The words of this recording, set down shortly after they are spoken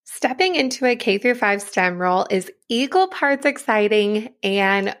Stepping into a K through 5 STEM role is equal parts exciting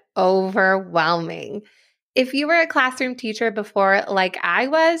and overwhelming. If you were a classroom teacher before, like I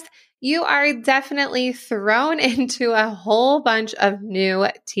was, you are definitely thrown into a whole bunch of new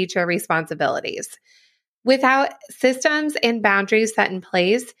teacher responsibilities. Without systems and boundaries set in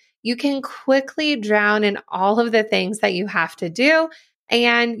place, you can quickly drown in all of the things that you have to do,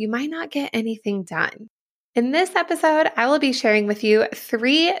 and you might not get anything done. In this episode, I will be sharing with you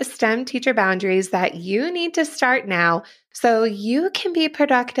 3 STEM teacher boundaries that you need to start now so you can be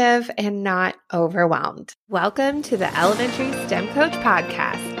productive and not overwhelmed. Welcome to the Elementary STEM Coach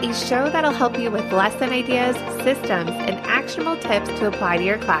Podcast, a show that'll help you with lesson ideas, systems, and actionable tips to apply to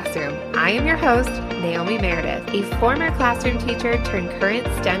your classroom. I am your host, Naomi Meredith, a former classroom teacher turned current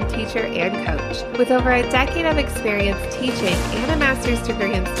STEM teacher and coach. With over a decade of experience teaching and a master's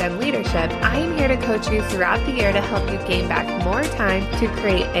degree in STEM leadership, I am here to coach you throughout the year to help you gain back more time to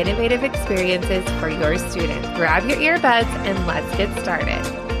create innovative experiences for your students. Grab your earbuds and let's get started.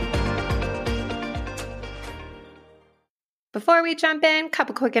 Before we jump in, a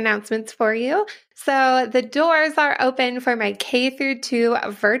couple quick announcements for you. So the doors are open for my K through 2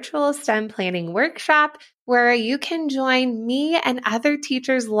 virtual STEM planning workshop, where you can join me and other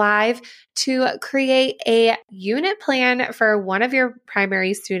teachers live to create a unit plan for one of your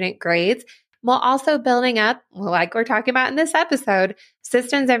primary student grades, while also building up, like we're talking about in this episode,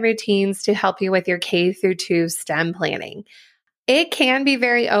 systems and routines to help you with your K through 2 STEM planning. It can be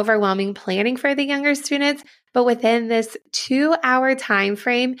very overwhelming planning for the younger students, but within this 2-hour time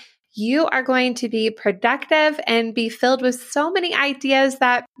frame, you are going to be productive and be filled with so many ideas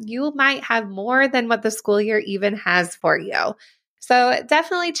that you might have more than what the school year even has for you. So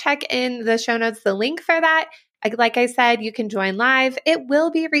definitely check in the show notes, the link for that. Like I said, you can join live. It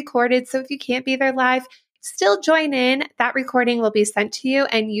will be recorded, so if you can't be there live, still join in. That recording will be sent to you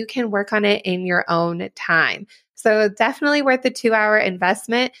and you can work on it in your own time. So definitely worth the 2-hour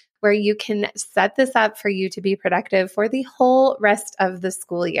investment where you can set this up for you to be productive for the whole rest of the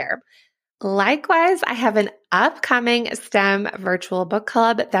school year. Likewise, I have an upcoming STEM virtual book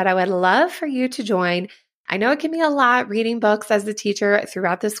club that I would love for you to join. I know it can be a lot reading books as a teacher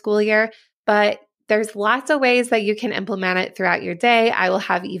throughout the school year, but there's lots of ways that you can implement it throughout your day. I will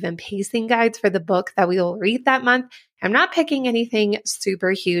have even pacing guides for the book that we will read that month. I'm not picking anything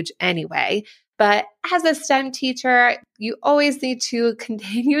super huge anyway, but as a STEM teacher, you always need to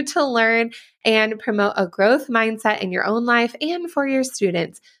continue to learn and promote a growth mindset in your own life and for your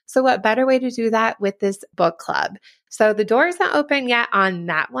students. So what better way to do that with this book club? So the door is not open yet on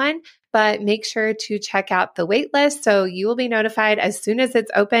that one, but make sure to check out the wait list so you will be notified as soon as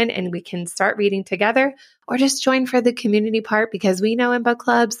it's open and we can start reading together, or just join for the community part because we know in book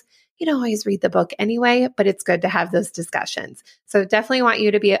clubs, you don't always read the book anyway, but it's good to have those discussions. So definitely want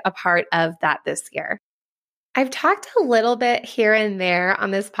you to be a part of that this year. I've talked a little bit here and there on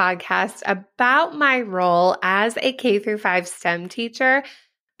this podcast about my role as a K through 5 STEM teacher.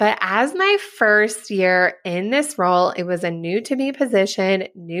 But as my first year in this role, it was a new to me position,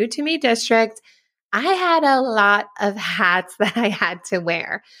 new to me district. I had a lot of hats that I had to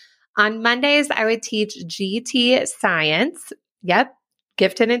wear. On Mondays, I would teach GT science. Yep,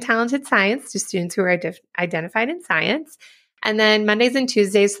 gifted and talented science to students who are identified in science. And then Mondays and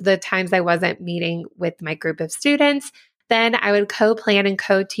Tuesdays, the times I wasn't meeting with my group of students, then I would co-plan and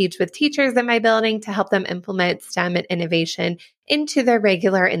co-teach with teachers in my building to help them implement STEM and innovation into their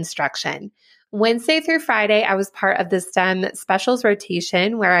regular instruction. Wednesday through Friday, I was part of the STEM specials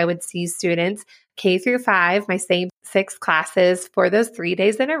rotation where I would see students K through 5, my same 6 classes for those 3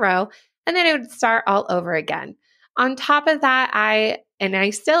 days in a row, and then it would start all over again. On top of that, I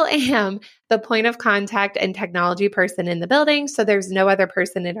still am the point of contact and technology person in the building, so there's no other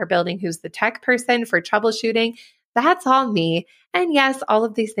person in our building who's the tech person for troubleshooting. That's all me. And yes, all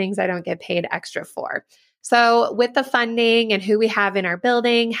of these things I don't get paid extra for. So with the funding and who we have in our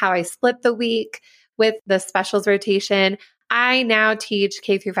building, how I split the week with the specials rotation, I now teach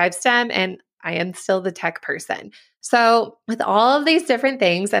K through 5 STEM and I am still the tech person. So with all of these different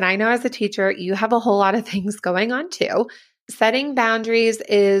things, and I know as a teacher, you have a whole lot of things going on too. Setting boundaries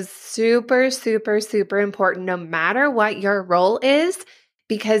is super, super, super important no matter what your role is,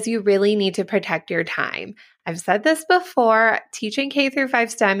 because you really need to protect your time. I've said this before, teaching K through 5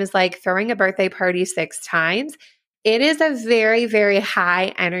 STEM is like throwing a birthday party 6 times. It is a very, very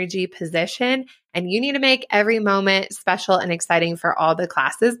high energy position, and you need to make every moment special and exciting for all the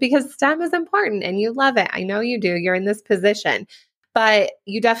classes because STEM is important and you love it. I know you do. You're in this position, but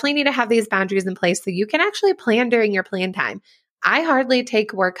you definitely need to have these boundaries in place so you can actually plan during your plan time. I hardly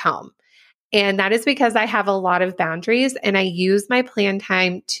take work home. And that is because I have a lot of boundaries and I use my plan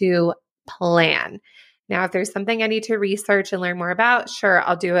time to plan. Now, if there's something I need to research and learn more about, sure,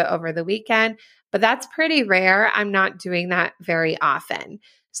 I'll do it over the weekend, but that's pretty rare. I'm not doing that very often.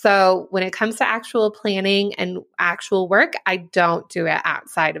 So when it comes to actual planning and actual work, I don't do it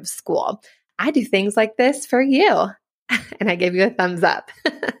outside of school. I do things like this for you. And I give you a thumbs up.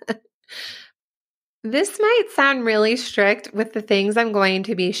 This might sound really strict with the things I'm going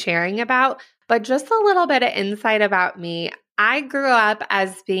to be sharing about, but just a little bit of insight about me. I grew up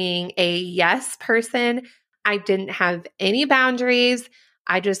as being a yes person. I didn't have any boundaries.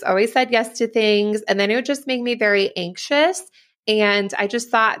 I just always said yes to things. And then it would just make me very anxious. And I just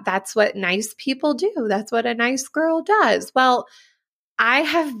thought that's what nice people do. That's what a nice girl does. Well, I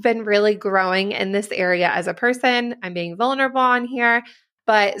have been really growing in this area as a person. I'm being vulnerable on here,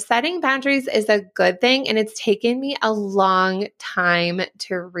 but setting boundaries is a good thing. And it's taken me a long time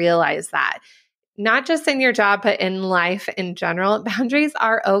to realize that. Not just in your job, but in life in general, boundaries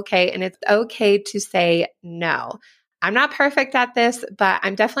are okay. And it's okay to say no. I'm not perfect at this, but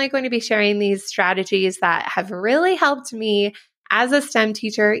I'm definitely going to be sharing these strategies that have really helped me as a STEM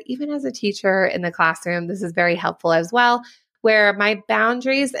teacher, even as a teacher in the classroom. This is very helpful as well, where my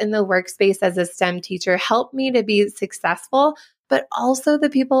boundaries in the workspace as a STEM teacher help me to be successful, but also the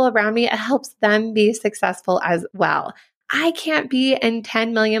people around me, it helps them be successful as well. I can't be in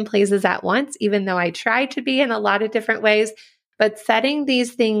 10 million places at once, even though I try to be in a lot of different ways, but setting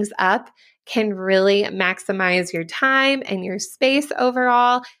these things up can really maximize your time and your space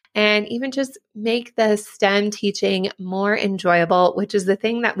overall, and even just make the STEM teaching more enjoyable, which is the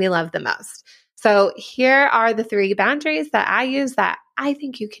thing that we love the most. So here are the 3 boundaries that I use that I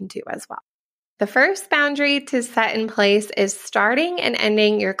think you can do as well. The first boundary to set in place is starting and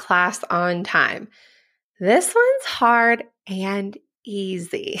ending your class on time. This one's hard and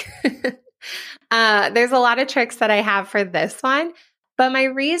easy. There's a lot of tricks that I have for this one, but my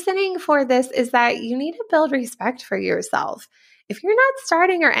reasoning for this is that you need to build respect for yourself. If you're not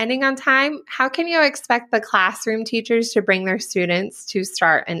starting or ending on time, how can you expect the classroom teachers to bring their students to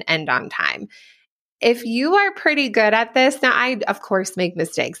start and end on time? If you are pretty good at this, now I, of course, make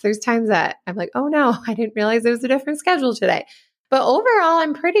mistakes. There's times that I'm like, oh no, I didn't realize there was a different schedule today. But overall,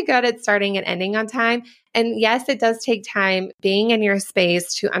 I'm pretty good at starting and ending on time. And yes, it does take time being in your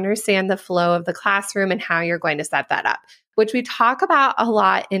space to understand the flow of the classroom and how you're going to set that up, which we talk about a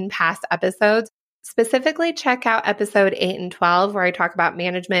lot in past episodes. Specifically, check out episode 8 and 12, where I talk about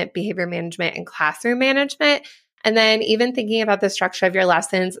management, behavior management, and classroom management. And then even thinking about the structure of your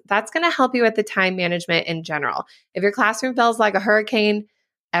lessons, that's going to help you with the time management in general. If your classroom feels like a hurricane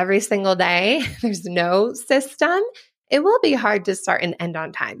every single day, there's no system, it will be hard to start and end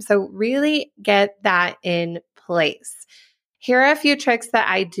on time. So really get that in place. Here are a few tricks that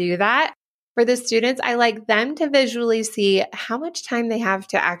I do that. For the students, I like them to visually see how much time they have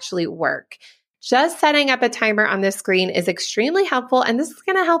to actually work. Just setting up a timer on the screen is extremely helpful, and this is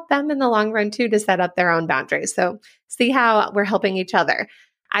going to help them in the long run too to set up their own boundaries. So see how we're helping each other.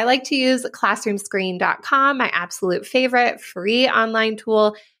 I like to use classroomscreen.com, my absolute favorite free online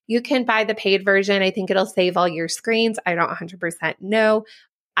tool. You can buy the paid version. I think it'll save all your screens. I don't 100% know.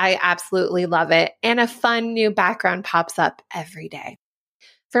 I absolutely love it. And a fun new background pops up every day.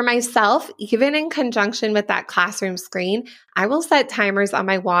 For myself, even in conjunction with that classroom screen, I will set timers on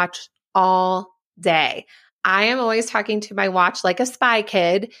my watch all day. I am always talking to my watch like a spy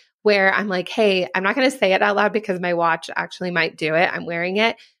kid, where I'm like, hey, I'm not going to say it out loud because my watch actually might do it. I'm wearing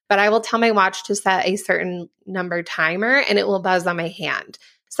it, but I will tell my watch to set a certain number timer and it will buzz on my hand.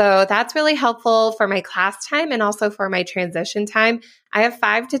 So that's really helpful for my class time and also for my transition time. I have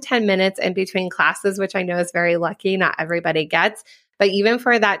 5 to 10 minutes in between classes, which I know is very lucky. Not everybody gets. But even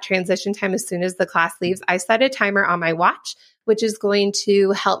for that transition time, as soon as the class leaves, I set a timer on my watch, which is going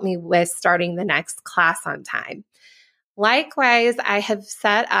to help me with starting the next class on time. Likewise, I have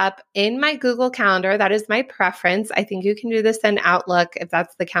set up in my Google Calendar, that is my preference. I think you can do this in Outlook if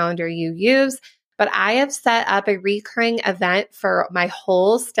that's the calendar you use. But I have set up a recurring event for my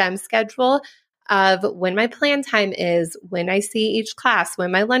whole STEM schedule of when my plan time is, when I see each class,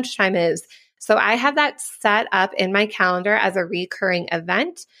 when my lunchtime is. So I have that set up in my calendar as a recurring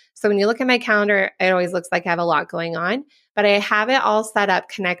event. So when you look at my calendar, it always looks like I have a lot going on, but I have it all set up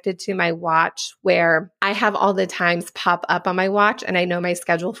connected to my watch where I have all the times pop up on my watch and I know my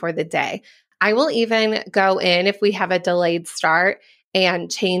schedule for the day. I will even go in if we have a delayed start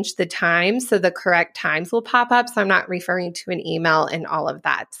and change the time so the correct times will pop up. So I'm not referring to an email and all of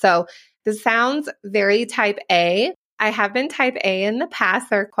that. So this sounds very type A. I have been type A in the past.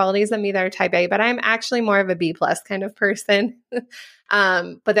 There are qualities of me that are type A, but I'm actually more of a B plus kind of person.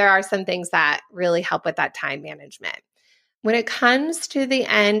 But there are some things that really help with that time management. When it comes to the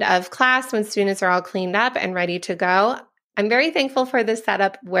end of class, when students are all cleaned up and ready to go, I'm very thankful for this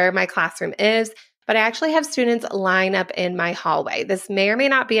setup where my classroom is, but I actually have students line up in my hallway. This may or may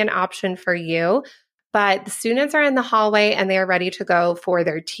not be an option for you, but the students are in the hallway and they are ready to go for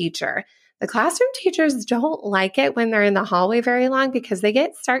their teacher. The classroom teachers don't like it when they're in the hallway very long because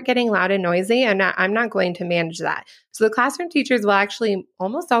they start getting loud and noisy, and I'm not going to manage that. So the classroom teachers will actually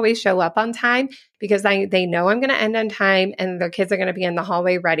almost always show up on time because they know I'm going to end on time and their kids are going to be in the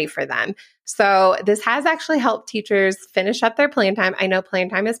hallway ready for them. So this has actually helped teachers finish up their plan time. I know plan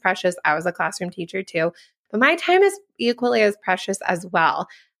time is precious. I was a classroom teacher too, but my time is equally as precious as well.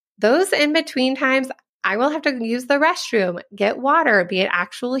 Those in between times, I will have to use the restroom, get water, be an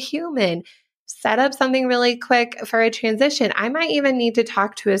actual human, set up something really quick for a transition. I might even need to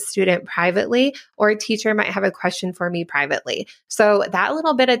talk to a student privately, or a teacher might have a question for me privately. So that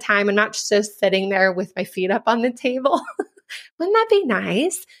little bit of time, I'm not just sitting there with my feet up on the table. Wouldn't that be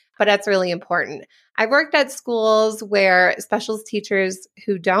nice? But that's really important. I've worked at schools where specials teachers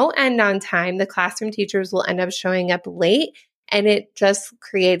who don't end on time, the classroom teachers will end up showing up late. And it just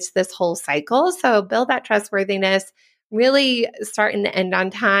creates this whole cycle. So build that trustworthiness, really start and end on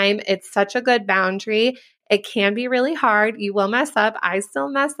time. It's such a good boundary. It can be really hard. You will mess up. I still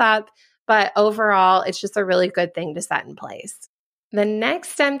mess up. But overall, it's just a really good thing to set in place. The next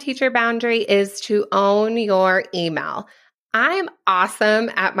STEM teacher boundary is to own your email. I'm awesome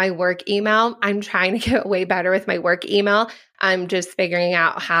at my work email. I'm trying to get way better with my work email. I'm just figuring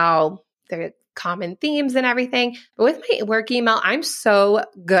out how the common themes and everything. But with my work email, I'm so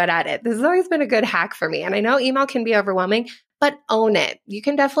good at it. This has always been a good hack for me. And I know email can be overwhelming, but own it. You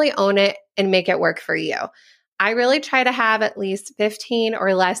can definitely own it and make it work for you. I really try to have at least 15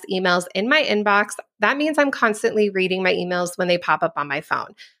 or less emails in my inbox. That means I'm constantly reading my emails when they pop up on my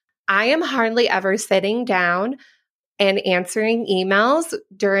phone. I am hardly ever sitting down and answering emails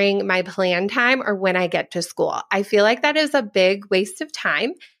during my plan time or when I get to school. I feel like that is a big waste of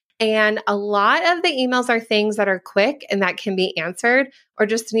time. And a lot of the emails are things that are quick and that can be answered or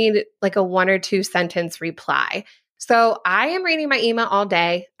just need like a 1 or 2 sentence reply. So I am reading my email all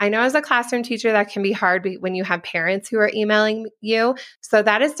day. I know as a classroom teacher, that can be hard when you have parents who are emailing you. So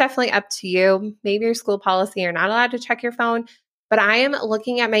that is definitely up to you. Maybe your school policy, you're not allowed to check your phone, but I am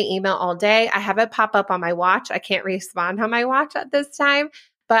looking at my email all day. I have it pop up on my watch. I can't respond on my watch at this time,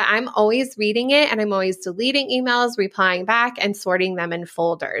 but I'm always reading it and I'm always deleting emails, replying back, and sorting them in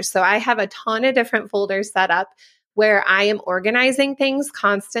folders. So I have a ton of different folders set up where I am organizing things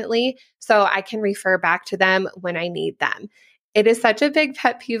constantly so I can refer back to them when I need them. It is such a big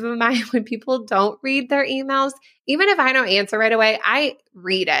pet peeve of mine when people don't read their emails. Even if I don't answer right away, I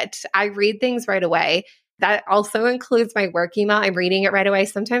read it. I read things right away. That also includes my work email. I'm reading it right away.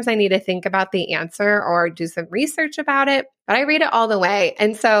 Sometimes I need to think about the answer or do some research about it, but I read it all the way.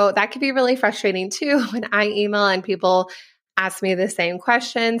 And so that can be really frustrating too when I email and people ask me the same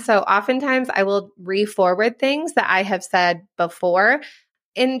question. So oftentimes I will re-forward things that I have said before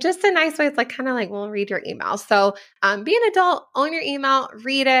in just a nice way. It's like kind of like, well, read your email. So be an adult, own your email,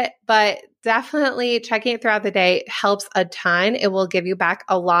 read it, but definitely checking it throughout the day helps a ton. It will give you back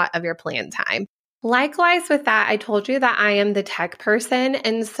a lot of your plan time. Likewise with that, I told you that I am the tech person.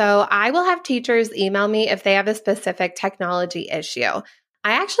 And so I will have teachers email me if they have a specific technology issue.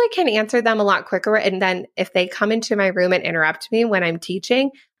 I actually can answer them a lot quicker. And then if they come into my room and interrupt me when I'm teaching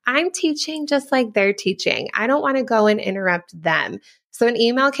just like they're teaching. I don't want to go and interrupt them. So an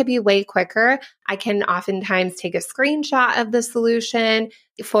email can be way quicker. I can oftentimes take a screenshot of the solution,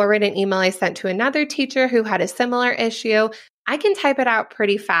 forward an email I sent to another teacher who had a similar issue. I can type it out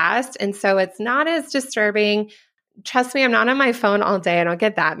pretty fast. And so it's not as disturbing. Trust me, I'm not on my phone all day. I don't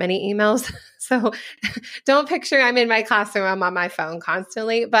get that many emails. So don't picture I'm in my classroom, I'm on my phone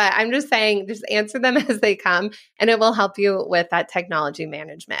constantly. But I'm just saying, just answer them as they come, and it will help you with that technology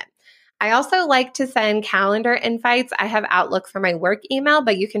management. I also like to send calendar invites. I have Outlook for my work email,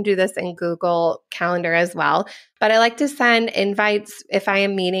 but you can do this in Google Calendar as well. But I like to send invites if I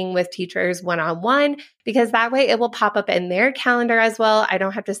am meeting with teachers one-on-one, because that way it will pop up in their calendar as well. I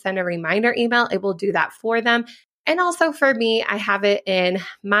don't have to send a reminder email. It will do that for them. And also for me, I have it in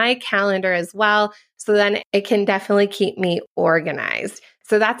my calendar as well. So then it can definitely keep me organized.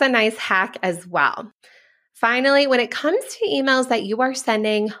 So that's a nice hack as well. Finally, when it comes to emails that you are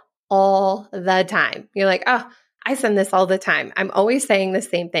sending all the time, you're like, oh, I send this all the time. I'm always saying the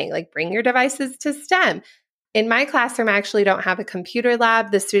same thing, like bring your devices to STEM. In my classroom, I actually don't have a computer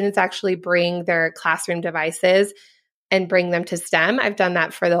lab. The students actually bring their classroom devices. and bring them to STEM. I've done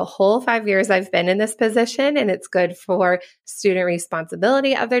that for the whole 5 years I've been in this position, and it's good for student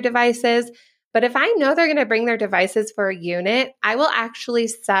responsibility of their devices. But if I know they're going to bring their devices for a unit, I will actually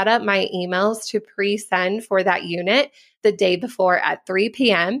set up my emails to pre-send for that unit the day before at 3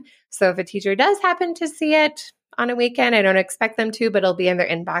 p.m. So if a teacher does happen to see it on a weekend, I don't expect them to, but it'll be in their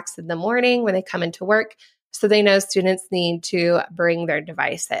inbox in the morning when they come into work. So they know students need to bring their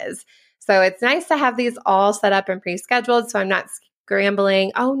devices. So it's nice to have these all set up and pre-scheduled so I'm not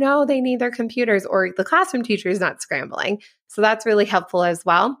scrambling. Oh no, they need their computers, or the classroom teacher is not scrambling. So that's really helpful as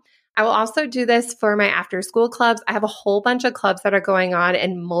well. I will also do this for my after school clubs. I have a whole bunch of clubs that are going on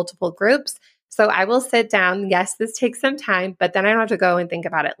in multiple groups. So I will sit down. Yes, this takes some time, but then I don't have to go and think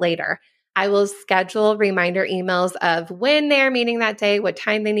about it later. I will schedule reminder emails of when they're meeting that day, what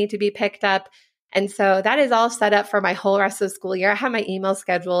time they need to be picked up. And so that is all set up for my whole rest of the school year. I have my email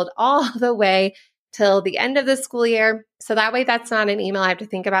scheduled all the way till the end of the school year. So that way that's not an email I have to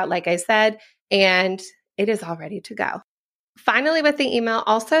think about, like I said, and it is all ready to go. Finally, with the email,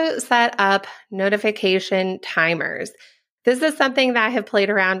 also set up notification timers. This is something that I have played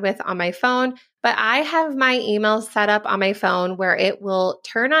around with on my phone, but I have my email set up on my phone where it will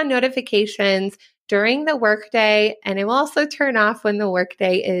turn on notifications during the workday, and it will also turn off when the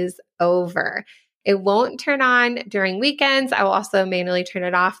workday is over. It won't turn on during weekends. I will also manually turn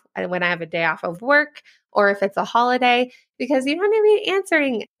it off when I have a day off of work or if it's a holiday, because you don't need to be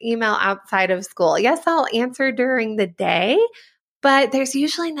answering email outside of school. Yes, I'll answer during the day, but there's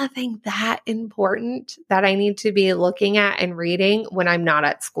usually nothing that important that I need to be looking at and reading when I'm not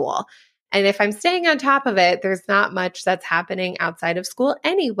at school. And if I'm staying on top of it, there's not much that's happening outside of school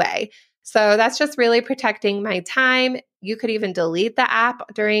anyway. So that's just really protecting my time. You could even delete the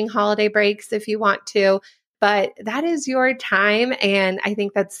app during holiday breaks if you want to, but that is your time. And I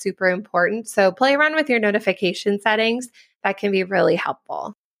think that's super important. So play around with your notification settings. That can be really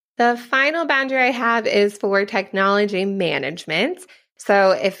helpful. The final boundary I have is for technology management.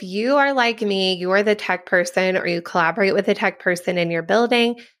 So if you are like me, you are the tech person or you collaborate with a tech person in your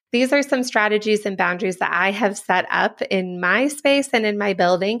building, these are some strategies and boundaries that I have set up in my space and in my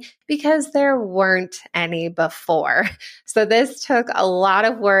building because there weren't any before. So this took a lot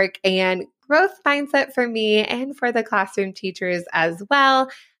of work and growth mindset for me and for the classroom teachers as well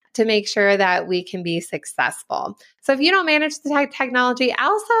to make sure that we can be successful. So if you don't manage the technology,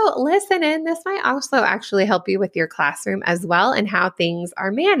 also listen in. This might also actually help you with your classroom as well and how things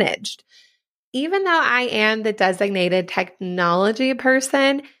are managed. Even though I am the designated technology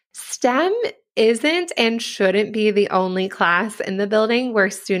person, STEM isn't and shouldn't be the only class in the building where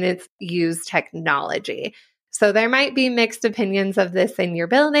students use technology. So there might be mixed opinions of this in your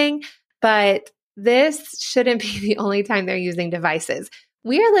building, but this shouldn't be the only time they're using devices.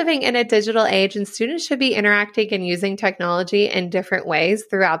 We are living in a digital age and students should be interacting and using technology in different ways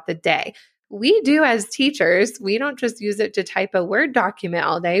throughout the day. We do as teachers, we don't just use it to type a Word document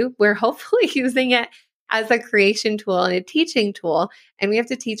all day. We're hopefully using it as a creation tool and a teaching tool, and we have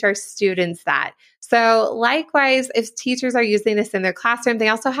to teach our students that. So likewise, if teachers are using this in their classroom, they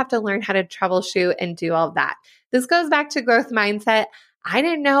also have to learn how to troubleshoot and do all that. This goes back to growth mindset. I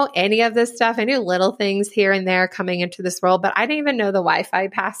didn't know any of this stuff. I knew little things here and there coming into this role, but I didn't even know the Wi-Fi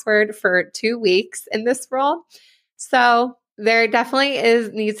password for 2 weeks in this role. So there definitely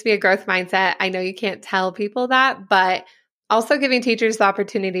needs to be a growth mindset. I know you can't tell people that, but also giving teachers the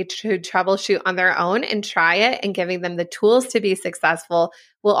opportunity to troubleshoot on their own and try it and giving them the tools to be successful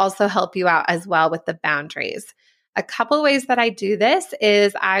will also help you out as well with the boundaries. A couple ways that I do this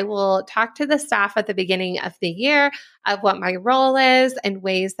is I will talk to the staff at the beginning of the year of what my role is and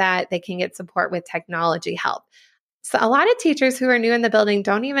ways that they can get support with technology help. So a lot of teachers who are new in the building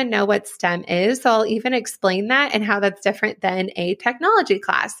don't even know what STEM is. So I'll even explain that and how that's different than a technology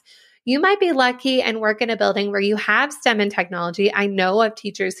class. You might be lucky and work in a building where you have STEM and technology. I know of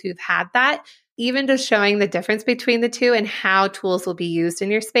teachers who've had that, even just showing the difference between the two and how tools will be used in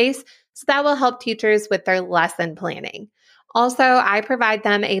your space. So that will help teachers with their lesson planning. Also, I provide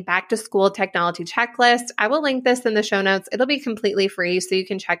them a back to school technology checklist. I will link this in the show notes. It'll be completely free, so you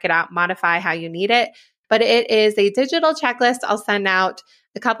can check it out, modify how you need it. But it is a digital checklist I'll send out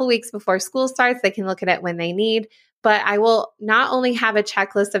a couple weeks before school starts. They can look at it when they need. But I will not only have a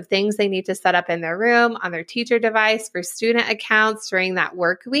checklist of things they need to set up in their room, on their teacher device, for student accounts during that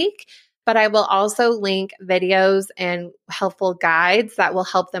work week, but I will also link videos and helpful guides that will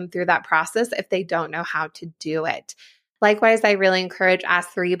help them through that process if they don't know how to do it. Likewise, I really encourage Ask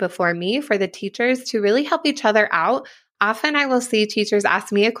 3 Before Me for the teachers to really help each other out. Often I will see teachers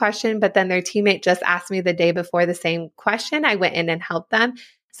ask me a question, but then their teammate just asked me the day before the same question. I went in and helped them.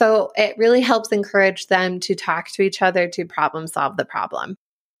 So it really helps encourage them to talk to each other to problem solve the problem.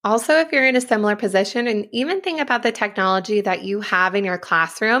 Also, if you're in a similar position, and even think about the technology that you have in your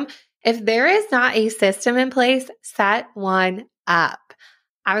classroom, if there is not a system in place, set one up.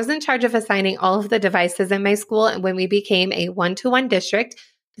 I was in charge of assigning all of the devices in my school when we became a one-to-one district.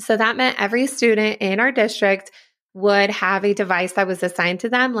 So that meant every student in our district would have a device that was assigned to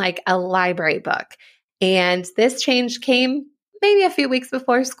them, like a library book. And this change came maybe a few weeks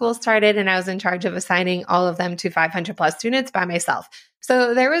before school started, and I was in charge of assigning all of them to 500 plus students by myself.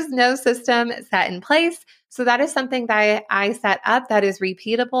 So there was no system set in place. So that is something that I set up that is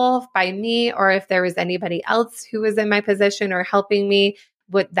repeatable by me, or if there was anybody else who was in my position or helping me,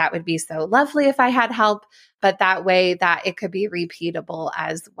 that would be so lovely if I had help, but that way that it could be repeatable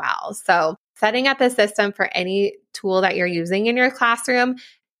as well. So setting up a system for any tool that you're using in your classroom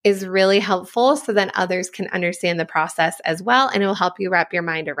is really helpful, so then others can understand the process as well, and it will help you wrap your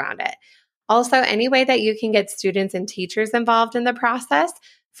mind around it. Also, any way that you can get students and teachers involved in the process.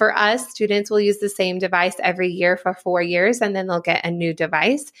 For us, students will use the same device every year for 4 years, and then they'll get a new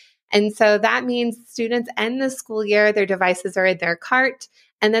device. And so that means students end the school year, their devices are in their cart,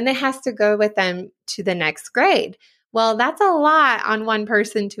 and then they have to go with them to the next grade. Well, that's a lot on one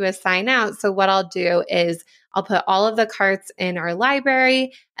person to assign out. So what I'll do is I'll put all of the carts in our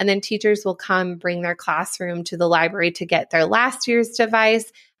library, and then teachers will come bring their classroom to the library to get their last year's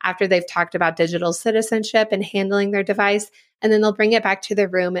device after they've talked about digital citizenship and handling their device. And then they'll bring it back to the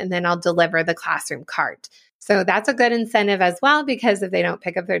room, and then I'll deliver the classroom cart. So that's a good incentive as well, because if they don't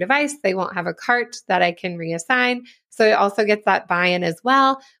pick up their device, they won't have a cart that I can reassign. So it also gets that buy-in as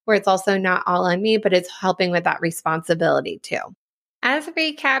well, where it's also not all on me, but it's helping with that responsibility too. As a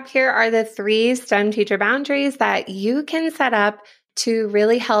recap, here are the 3 STEM teacher boundaries that you can set up to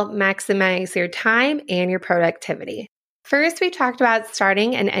really help maximize your time and your productivity. First, we talked about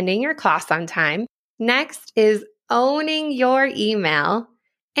starting and ending your class on time. Next is owning your email.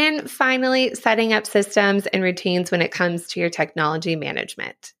 And finally, setting up systems and routines when it comes to your technology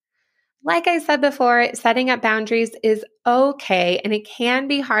management. Like I said before, setting up boundaries is okay, and it can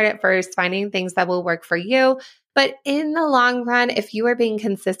be hard at first finding things that will work for you. But in the long run, if you are being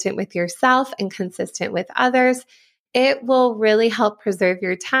consistent with yourself and consistent with others, it will really help preserve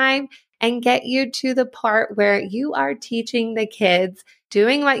your time and get you to the part where you are teaching the kids,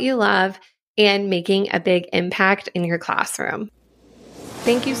 doing what you love, and making a big impact in your classroom.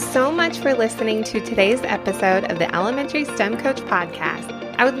 Thank you so much for listening to today's episode of the Elementary STEM Coach Podcast.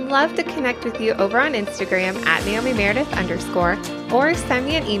 I would love to connect with you over on Instagram at NaomiMeredith_, or send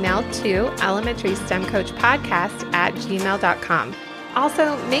me an email to elementarystemcoachpodcast@gmail.com.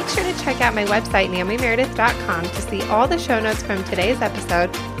 Also, make sure to check out my website, NaomiMeredith.com, to see all the show notes from today's episode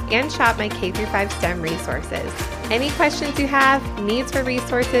and shop my K-5 STEM resources. Any questions you have, needs for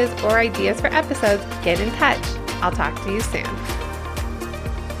resources, or ideas for episodes, get in touch. I'll talk to you soon.